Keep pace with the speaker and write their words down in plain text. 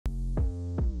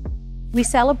We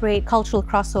celebrate cultural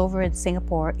crossover in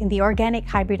Singapore in the organic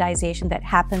hybridization that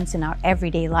happens in our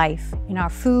everyday life, in our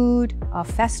food, our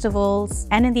festivals,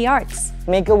 and in the arts.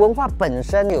 每个文化本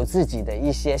身有自己的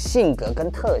一些性格跟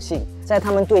特性，在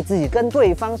他们对自己跟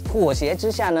对方妥协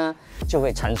之下呢，就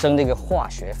会产生这个化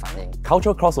学反应。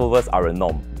Cultural crossovers are a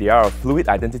norm. They are a fluid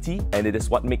identity, and it is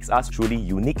what makes us truly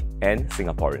unique and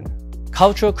Singaporean.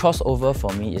 Cultural crossover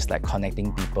for me is like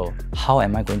connecting people. How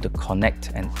am I going to connect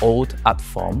an old art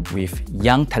form with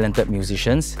young talented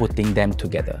musicians, putting them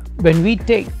together? When we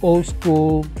take old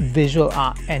school visual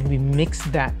art and we mix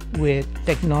that with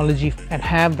technology and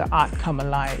have the art come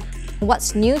alive.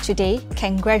 What's new today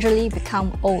can gradually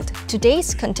become old.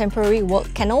 Today's contemporary work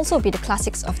can also be the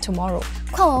classics of tomorrow.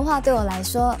 跨文化对我来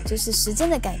说，就是时间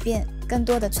的改变，更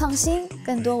多的创新，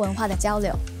更多文化的交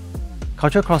流。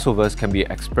Cultural crossovers can be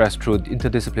expressed through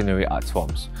interdisciplinary arts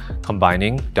forms,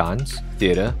 combining dance,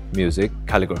 theatre, music,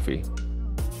 calligraphy.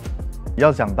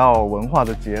 要讲到文化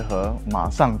的结合，马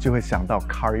上就会想到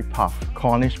curry puff,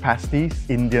 Cornish pasties,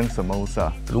 Indian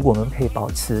samosa. 如果我们可以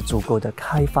保持足够的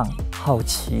开放、好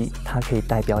奇，它可以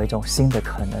代表一种新的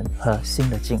可能和新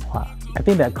的进化。I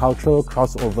think that cultural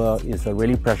crossover is a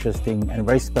really precious thing and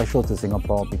very special to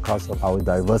Singapore because of our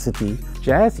diversity.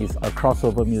 Jazz is a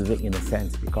crossover music in a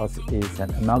sense because it's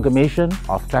an amalgamation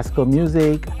of classical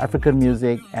music, African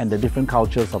music, and the different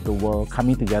cultures of the world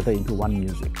coming together into one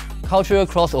music. Cultural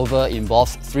crossover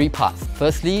involves three parts.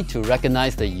 Firstly, to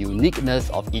recognize the uniqueness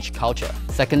of each culture.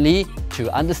 Secondly, to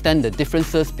understand the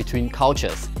differences between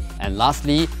cultures. And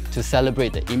lastly, to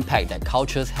celebrate the impact that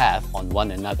cultures have on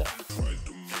one another.